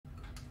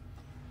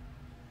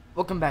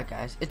Welcome back,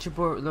 guys. It's your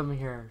boy Lemon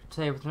here.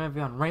 Today we're gonna be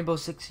on Rainbow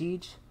Six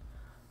Siege.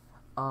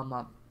 I'm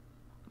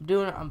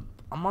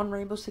on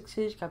Rainbow Six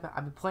Siege. I've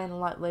been playing a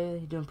lot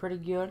lately, doing pretty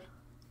good.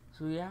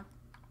 So yeah,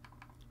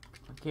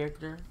 my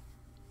character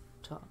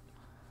talk.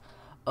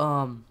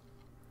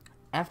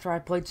 After I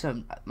played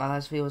my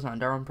last video was on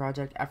Darwin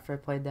Project. After I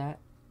played that,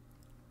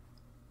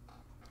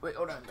 wait,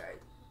 hold on, guys.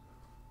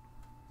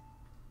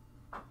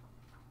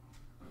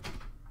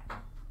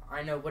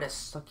 I know what a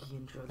sucky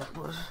intro that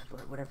was,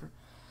 but whatever.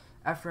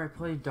 After I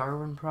played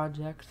Darwin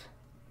Project,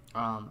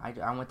 I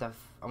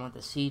went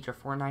the Siege or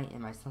Fortnite, and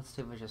my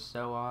sensitivity was just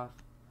so off.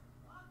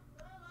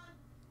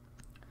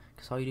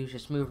 Cause all you do is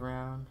just move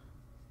around,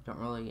 don't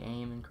really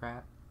aim and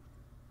crap.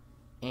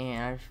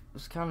 And it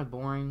was kind of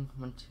boring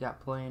once you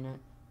got playing it.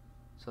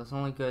 So it's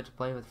only good to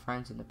play with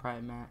friends in the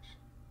private match.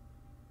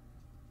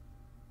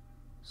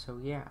 So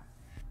yeah.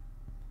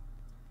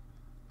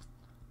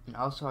 And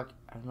also, I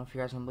don't know if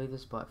you guys can believe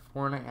this, but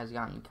Fortnite has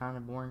gotten kind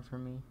of boring for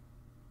me.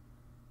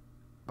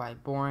 By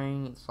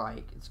boring, it's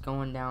like it's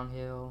going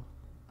downhill.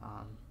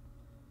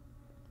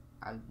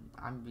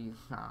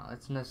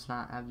 It's just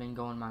not. I've been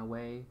going my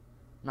way.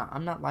 No,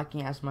 I'm not liking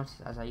it as much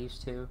as I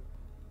used to.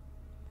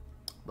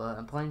 But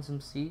I'm playing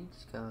some Siege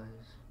because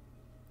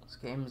this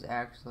game is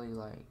actually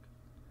like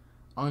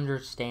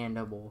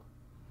understandable.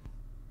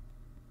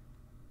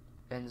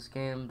 And this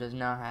game does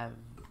not have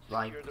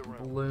like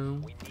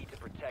bloom.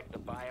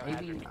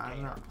 Maybe I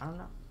don't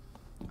know.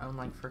 I'm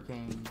like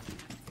freaking.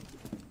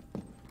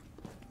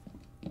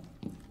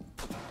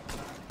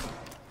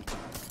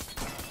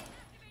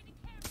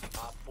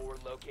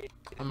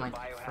 I'm like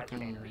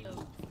freaking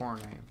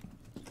Fortnite.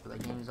 But the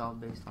game is all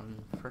based on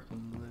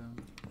freaking bloom.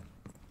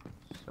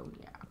 So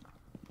yeah.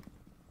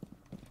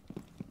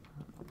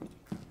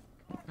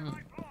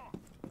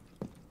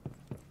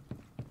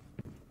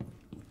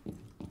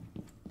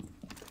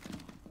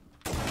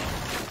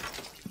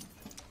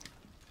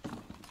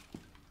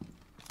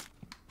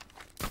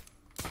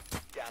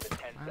 Down to 10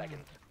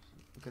 seconds.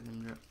 Look at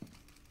them drip.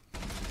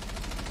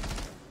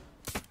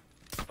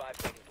 5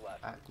 seconds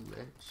left. That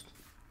glitched.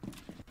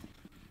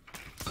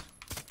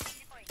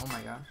 Oh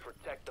my gosh.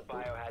 Protect the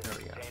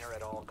biohazard container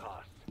at all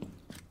costs. Oh,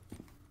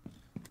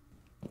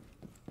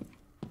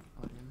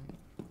 didn't it?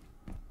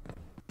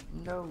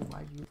 No,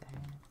 why'd you do that?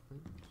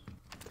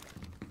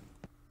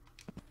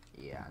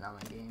 Yeah, now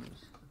my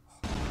game's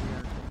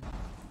weird.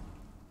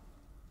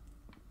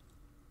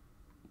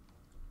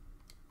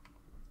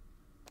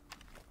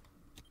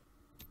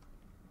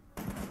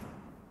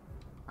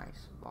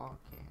 Nice ball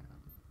cam.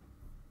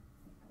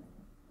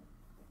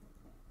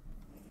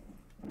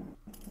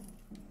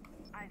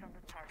 Eyes on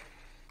the target.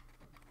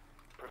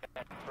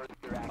 Prevent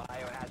further action.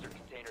 Biohazard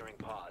container being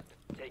paused.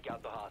 Take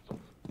out the hostiles.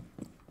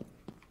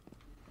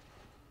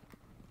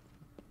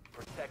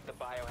 Protect the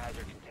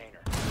biohazard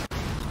container.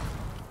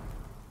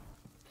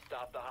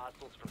 Stop the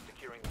hostiles from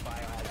securing the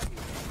biohazard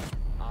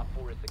container. Op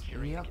 4 is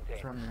securing the container.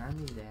 From I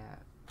knew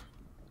that.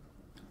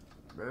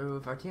 Bro,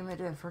 if our teammate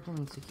didn't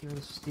freaking secure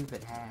this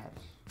stupid hatch.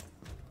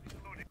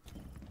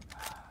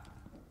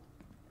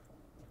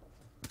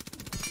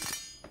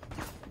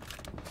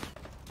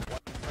 One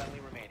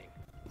friendly remaining.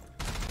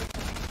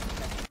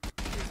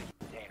 Secure the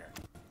container.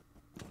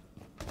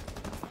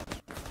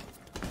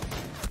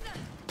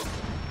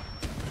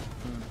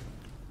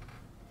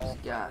 All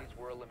Yeah. friendlies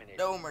were eliminated.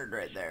 No murder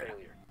right there.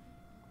 Failure.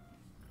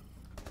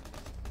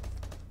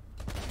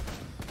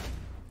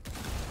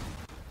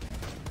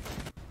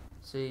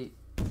 See,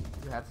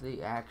 you have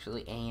to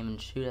actually aim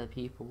and shoot at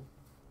people.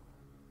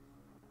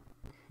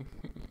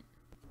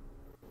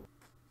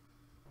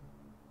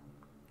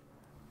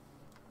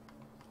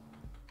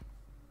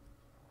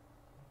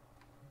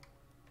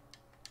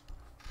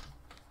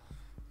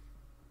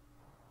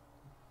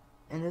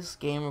 And this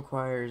game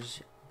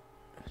requires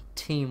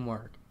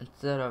teamwork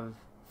instead of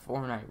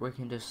Fortnite where you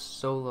can just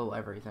solo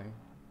everything.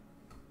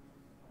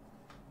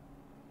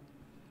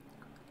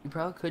 You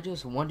probably could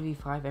just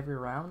 1v5 every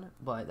round,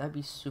 but that'd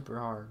be super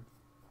hard.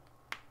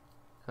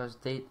 Because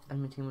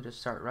enemy team would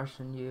just start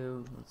rushing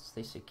you once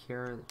they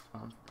secure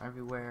from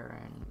everywhere,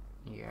 and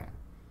yeah.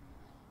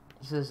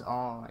 This is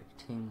all like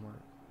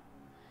teamwork.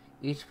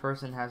 Each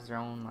person has their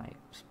own like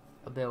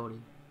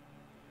ability,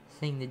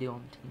 thing to do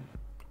on the team.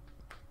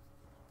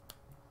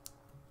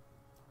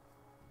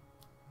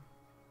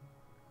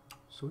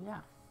 So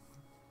yeah.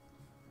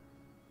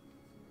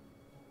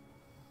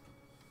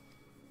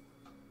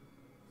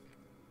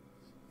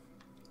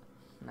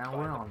 Now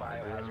we're on my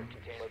room. Biohazard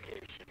container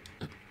location.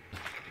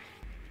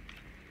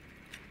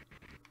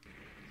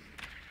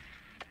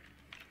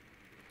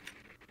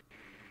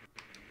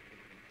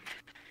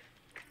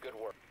 Good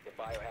work. The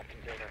biohazard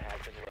container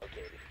has been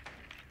located.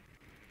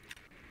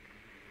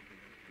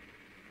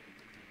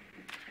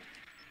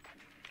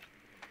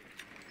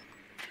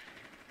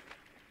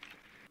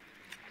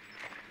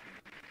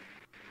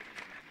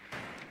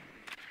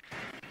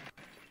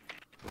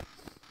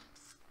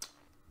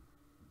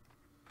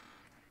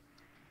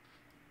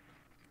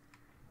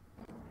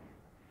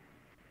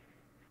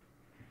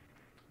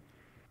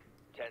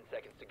 Ten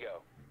seconds to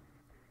go.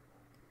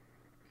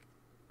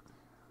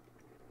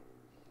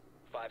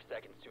 5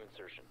 seconds to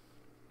insertion.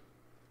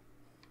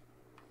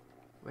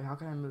 Wait, how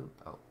can I move?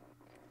 Oh.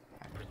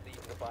 Proceed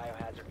to the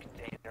biohazard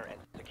container and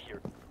secure.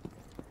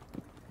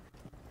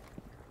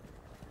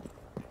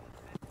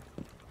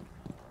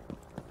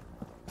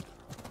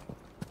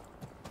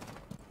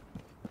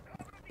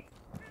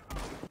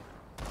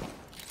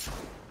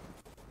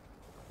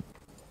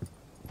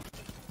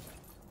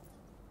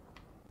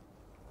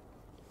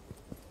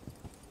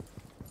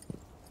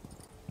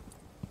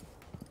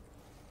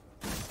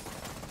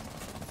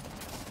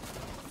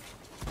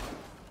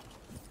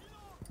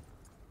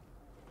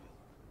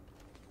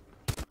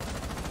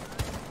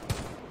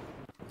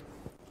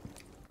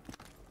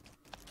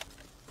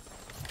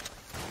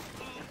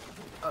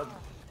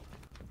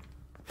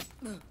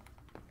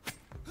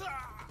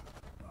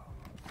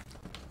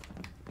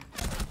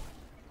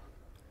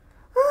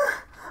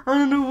 I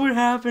don't know what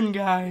happened,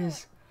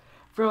 guys.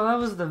 Bro, that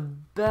was the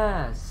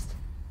best.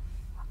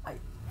 I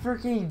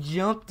freaking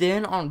jumped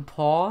in on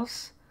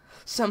pause.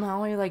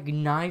 Somehow I like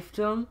knifed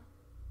him.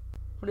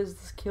 What is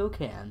this kill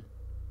cam?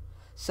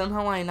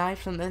 Somehow I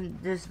knifed him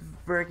and just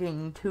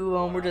freaking two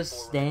of them were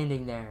just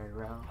standing there,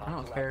 bro. I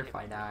don't care if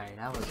I died.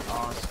 That was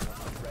awesome.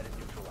 Threat is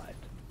neutralized.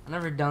 I've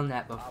never done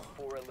that before. Op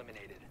 4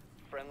 eliminated.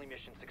 Friendly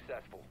mission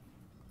successful.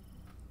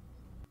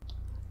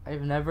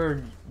 I've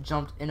never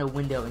jumped in a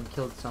window and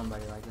killed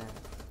somebody like that.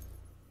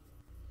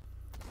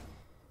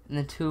 And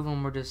the two of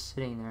them were just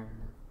sitting there.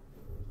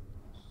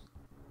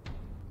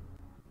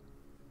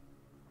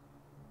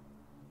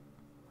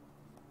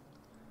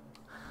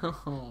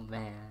 Oh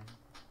man.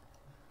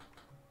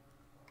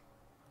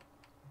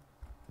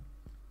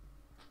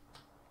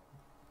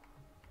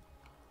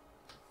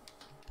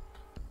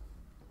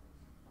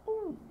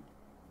 Ooh.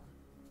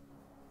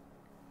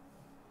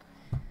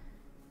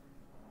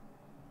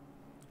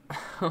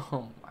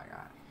 Oh my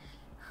gosh.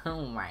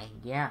 Oh my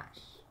gosh.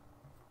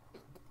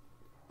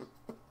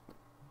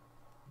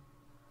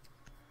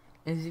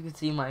 As you can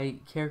see, my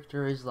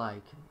character is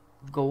like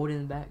gold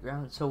in the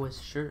background, so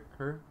is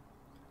her.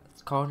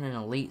 It's called an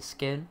elite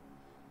skin.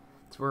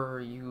 It's where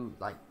you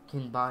like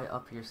can buy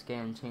up your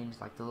skin, change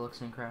like the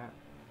looks and crap.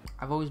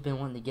 I've always been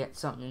wanting to get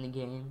something in the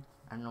game.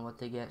 I don't know what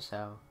to get,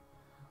 so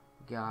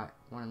got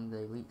one of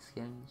the elite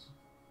skins.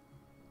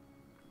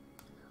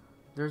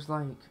 There's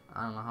like,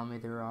 I don't know how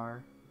many there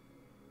are.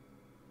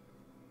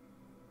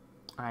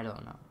 I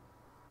don't know.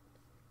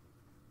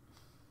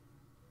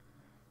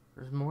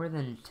 There's more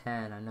than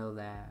 10, I know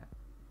that.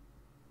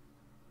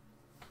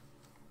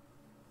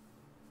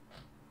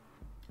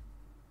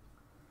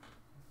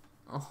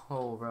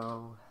 Oh,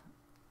 bro.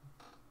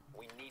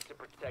 We need to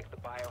protect the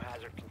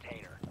biohazard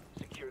container.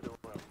 Secure the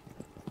room.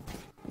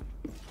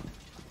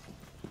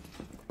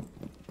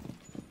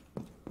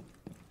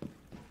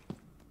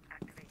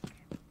 Activate.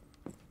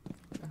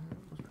 That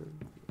was pretty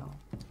good. Oh.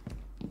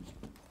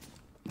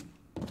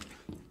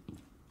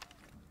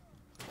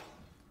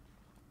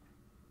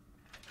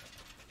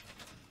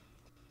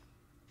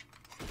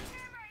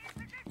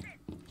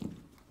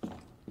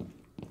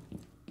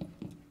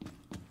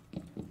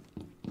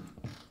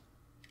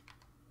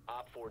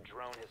 Op 4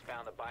 drone has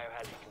found the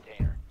biohazard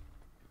container.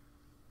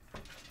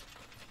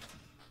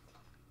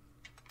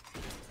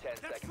 10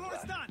 seconds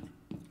left.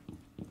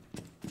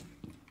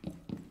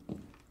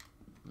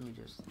 Let me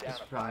just. Down It's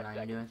to probably 5 not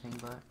gonna do anything,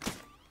 but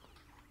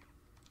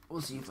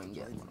we'll see if we can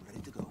get one.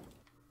 Ready to go.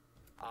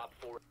 Op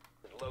 4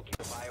 is located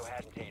the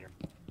biohazard container.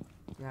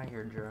 Get out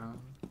here, drone.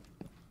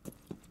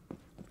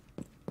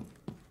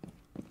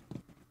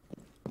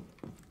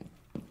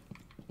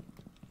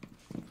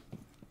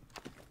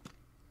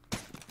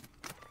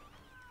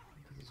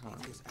 This one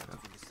ADS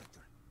active in this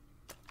sector.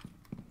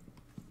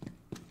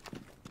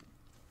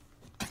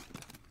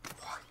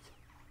 What?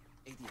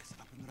 ADS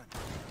up and running.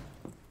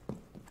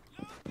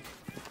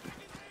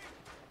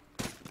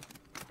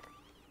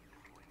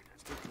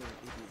 Still clear of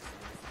ADS.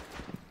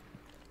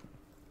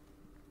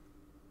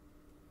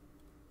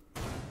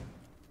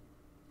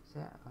 Is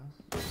that us?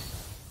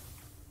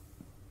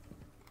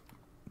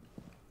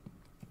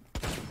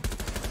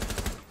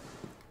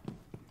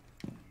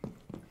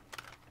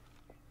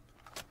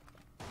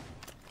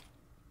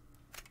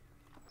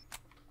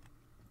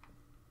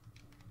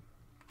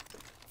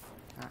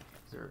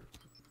 Is there?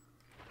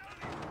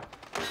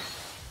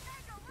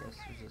 Yes,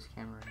 there's this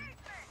camera. In.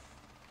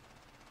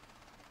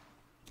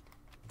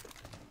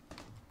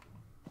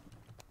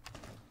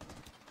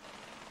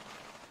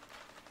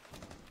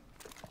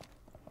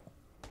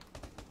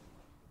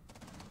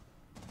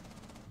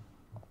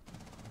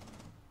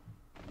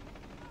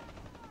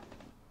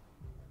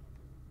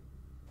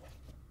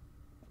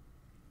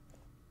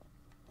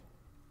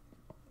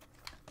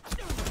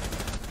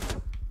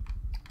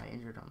 I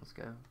injured on. Let's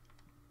go.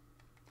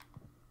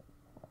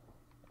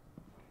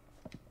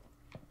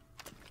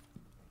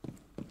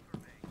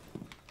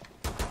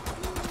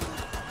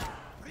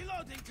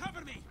 Reloading,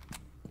 cover me!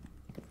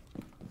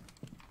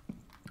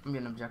 I'm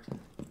getting objective.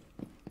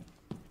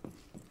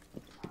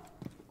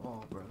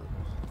 Oh, brothers.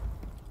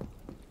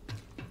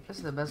 This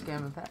is the best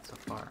game I've had so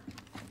far.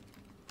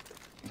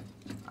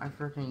 I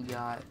freaking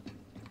got,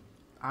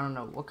 I don't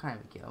know what kind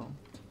of kill.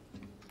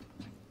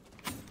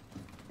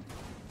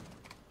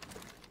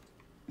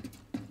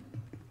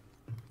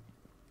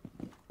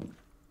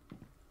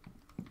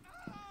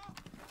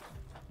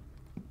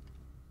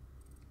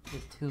 We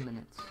have 2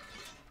 minutes.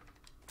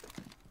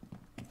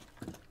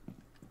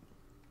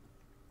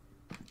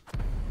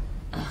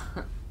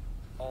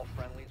 All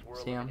friendlies were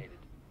See 'em? eliminated.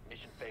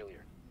 Mission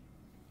failure.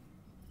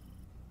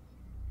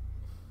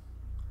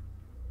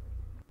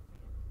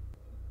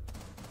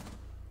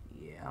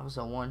 Yeah, I was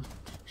a one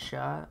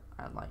shot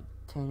at like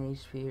 10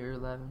 HP or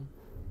 11.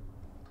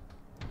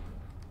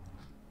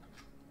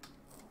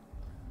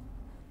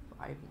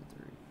 5 and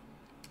 3.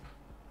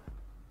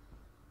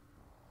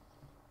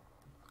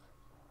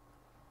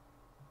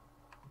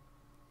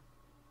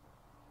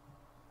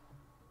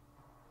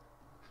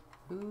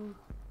 Ooh.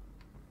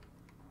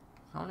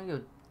 I wanna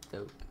go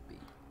dope beat.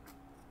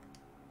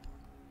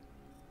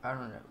 I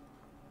don't know.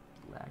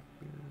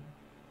 Blackbeard.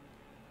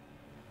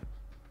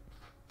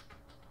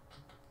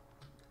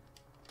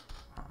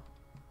 Huh.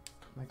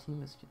 My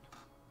team is good.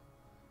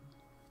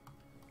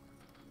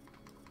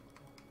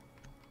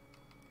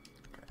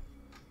 Okay.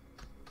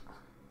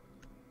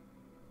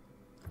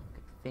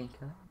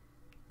 Finka.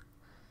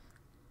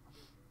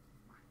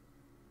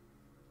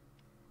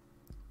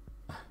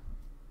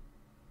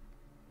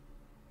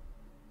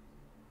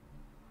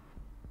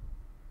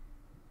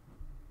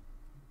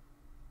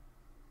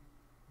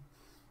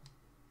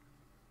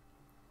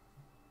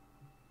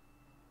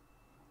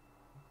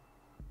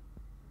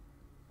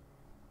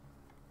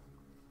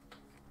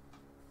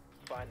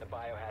 Find the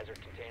biohazard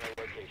container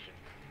location.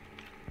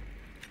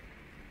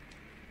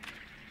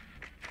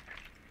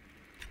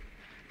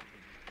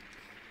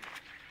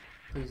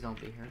 Please don't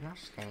be here.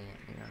 Gosh dang it,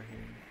 they are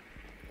here.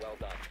 Well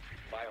done.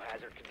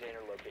 Biohazard container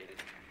located.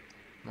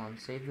 Come on,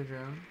 save the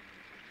drone.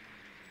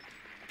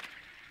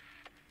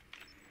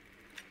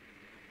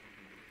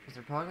 Cause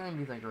they're probably gonna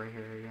be like right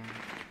here again.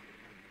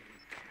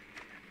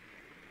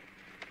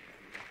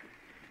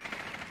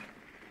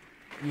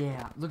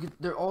 Yeah, look at,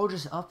 they're all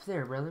just up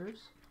there,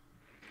 brothers.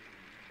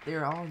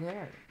 They're all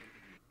there.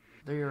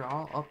 They're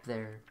all up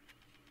there.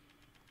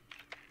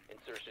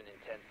 Insertion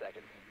in 10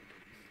 seconds.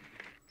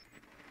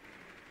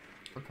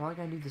 We're probably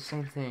gonna do the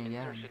same thing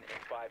again. Insertion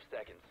in 5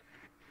 seconds.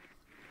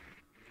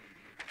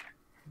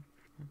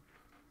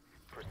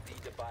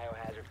 Proceed to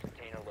biohazard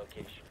container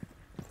location.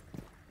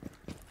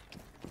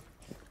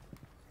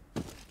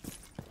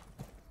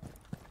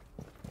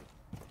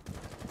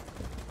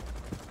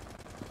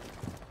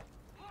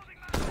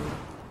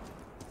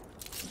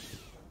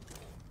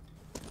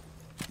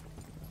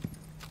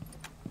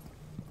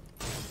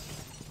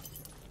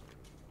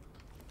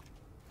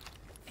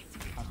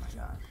 Oh my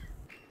gosh.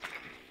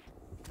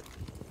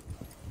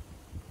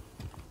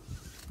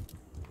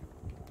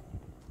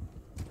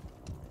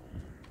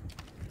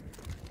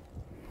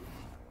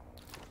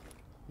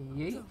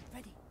 Yeet. Go,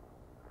 ready.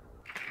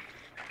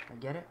 I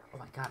get it? Oh,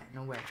 I got it.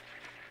 No way.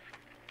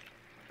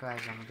 Guys,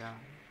 oh my god.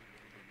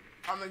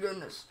 Oh my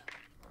goodness.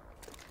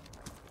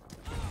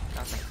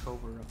 Got that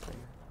cobra up there.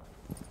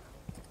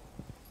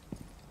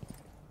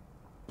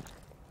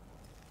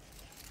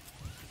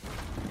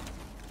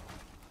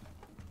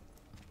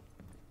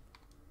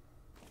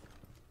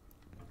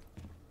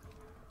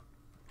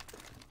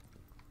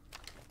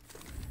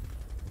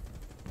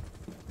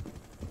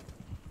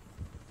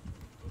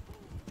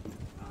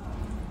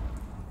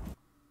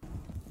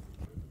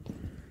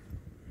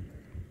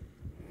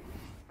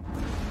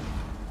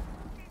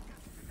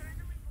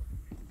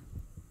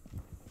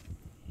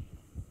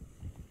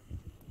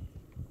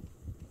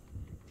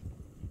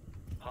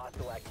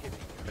 Hostile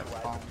activity.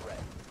 Neutralize the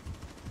threat.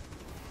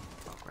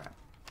 Oh crap.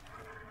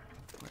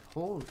 Wait,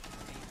 hold.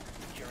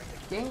 Securing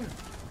the Game.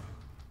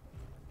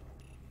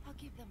 I'll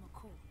give them a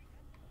call.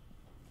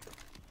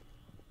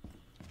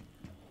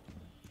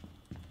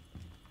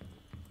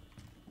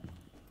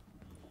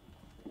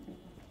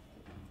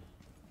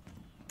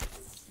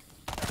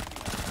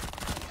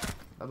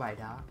 Bye bye,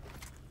 Doc.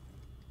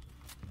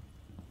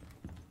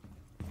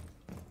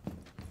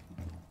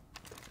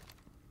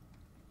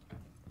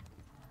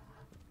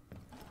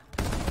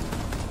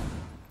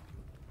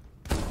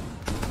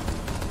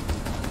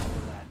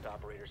 last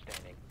operator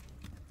standing.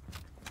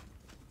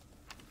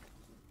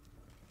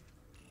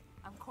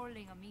 I'm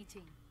calling a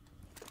meeting.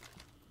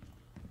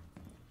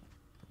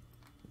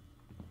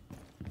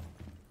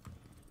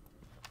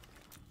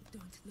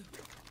 Don't look.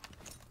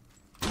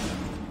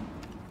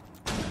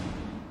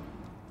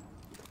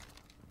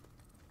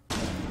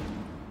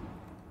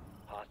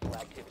 Hostile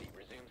activity.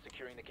 Resume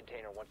securing the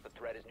container once the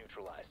threat is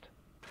neutralized.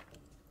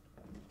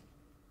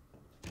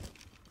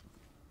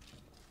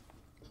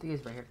 I think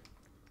he's right here.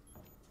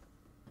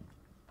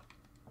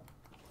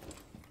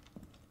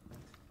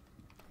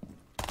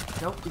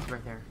 Nope, he's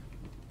right there.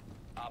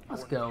 Op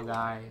Let's 4 go,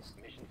 neutralized. guys.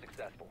 Mission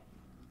successful.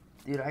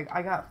 Dude,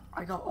 I got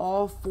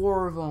all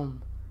 4 of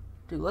them.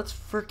 Dude, let's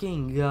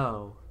freaking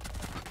go.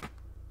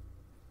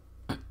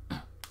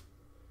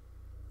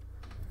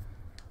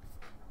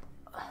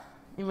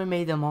 Even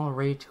made them all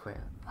rage quit.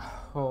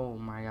 Oh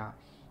my gosh.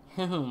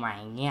 Oh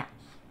my gosh.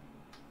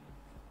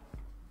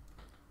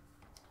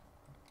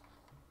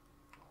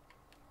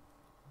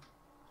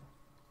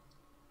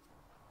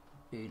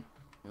 Dude,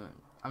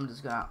 I'm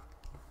just gonna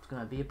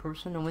be a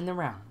person to win the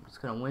round. I'm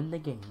just gonna win the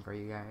game for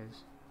you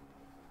guys.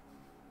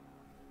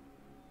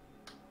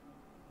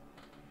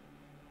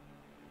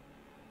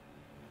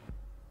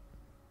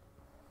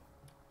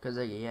 Cause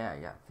I think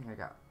I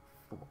got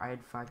I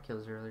had 5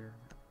 kills earlier.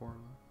 4 of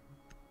them.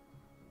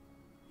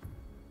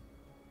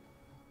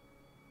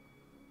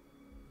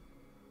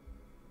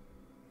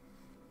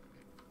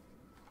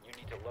 You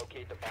need to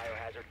locate the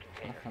biohazard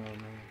container. Oh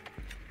man.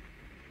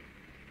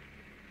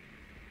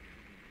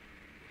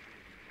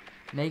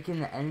 Making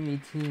the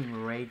enemy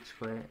team rage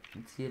quit. You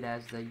can see it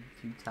as the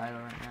YouTube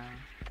title right now.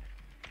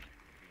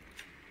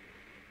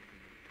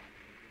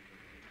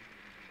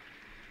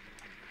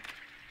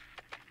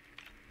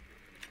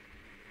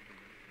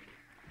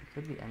 It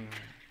could be anywhere.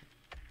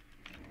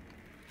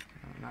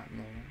 No, not in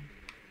there.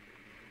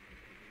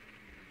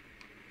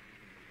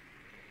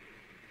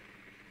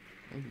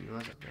 Maybe he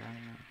was up there, I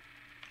don't know.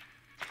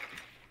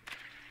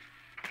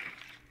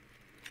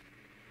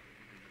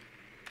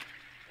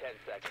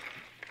 Seconds.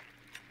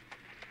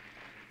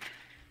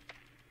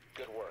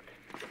 Good work.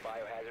 The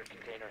biohazard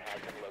container has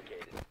been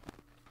located.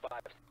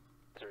 5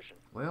 insertion.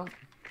 Well,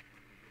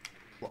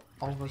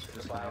 all of us The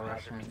just got biohazard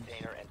Russians.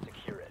 container and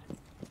secure it.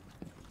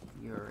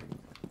 You already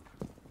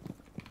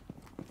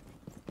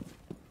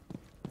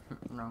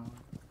wrong.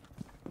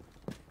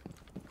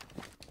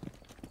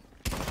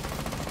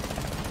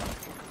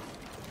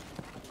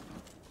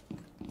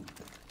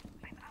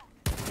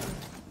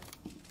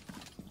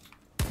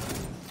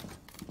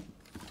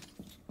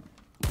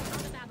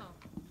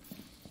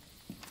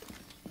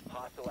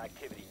 Hostile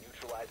activity.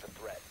 Neutralize the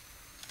threat.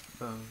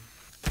 Boom.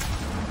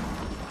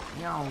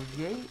 Yo,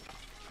 Jake.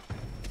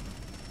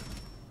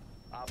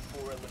 Op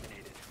 4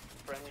 eliminated.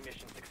 Friendly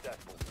mission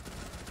successful.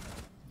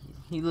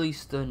 He at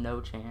least stood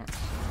no chance.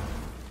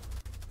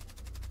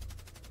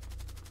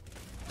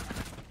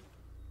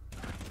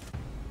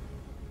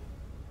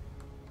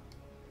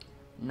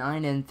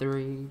 Nine and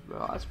 3,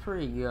 bro. That's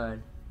pretty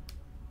good.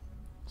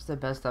 It's the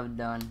best I've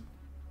done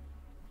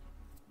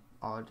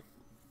all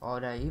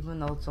day, even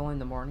though it's only in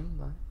the morning,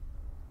 but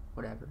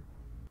whatever.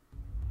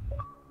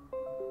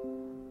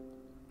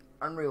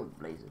 Unreal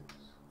Blazes.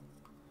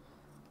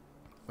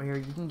 Where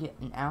you can get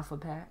an alpha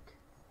pack.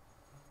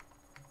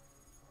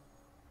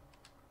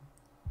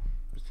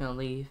 Just gonna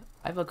leave.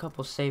 I have a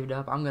couple saved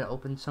up. I'm gonna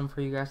open some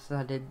for you guys.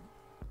 I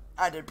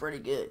did pretty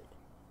good.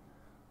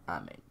 I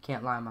mean,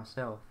 can't lie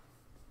myself.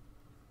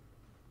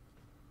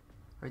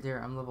 Right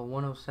there, I'm level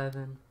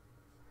 107.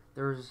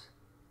 There's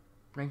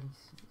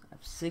rankings. I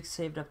have 6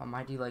 saved up. I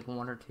might do like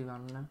 1 or 2. I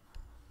don't know.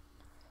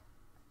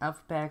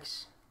 Alpha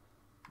packs.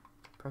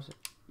 Press it.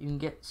 You can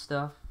get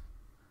stuff.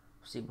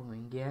 See what we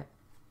can get.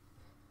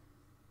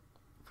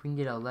 If we can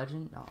get a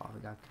legend. Oh,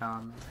 we got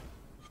common.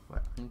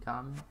 What?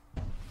 Uncommon.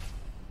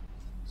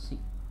 See.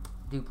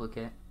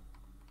 Duplicate.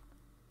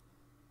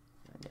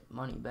 Get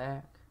money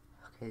back.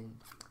 Okay.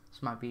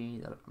 This might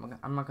be.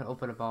 I'm not gonna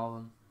open up all of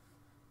them.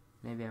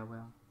 Maybe I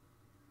will.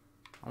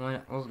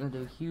 I was gonna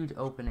do a huge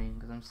opening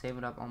because I'm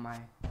saving up on my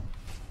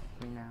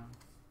now.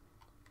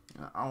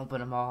 I'll open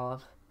them all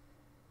up.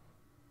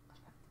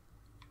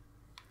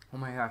 Oh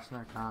my gosh,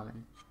 they're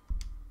common.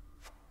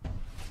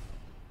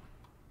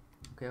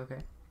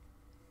 Okay.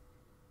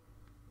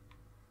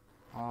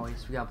 Oh,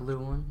 yes, we got blue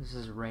one. This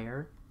is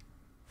rare.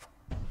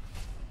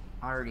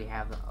 I already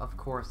have that. Of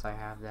course, I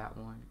have that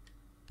one.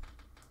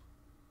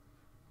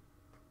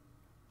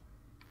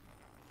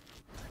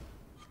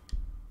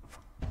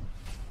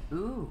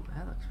 Ooh,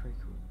 that looks pretty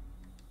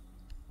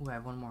cool. Ooh, I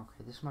have one more.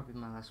 Okay, this might be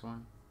my last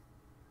one.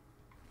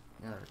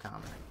 Another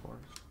common, of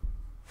course.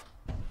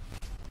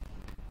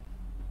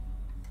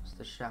 It's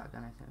the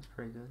shotgun, I think it's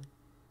pretty good.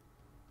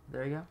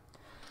 There you go.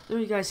 There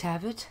you guys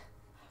have it.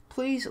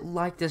 Please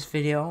like this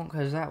video,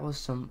 because that was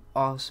some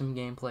awesome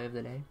gameplay of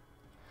the day.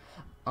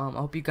 I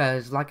hope you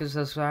guys like and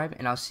subscribe,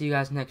 and I'll see you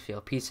guys next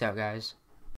video. Peace out, guys.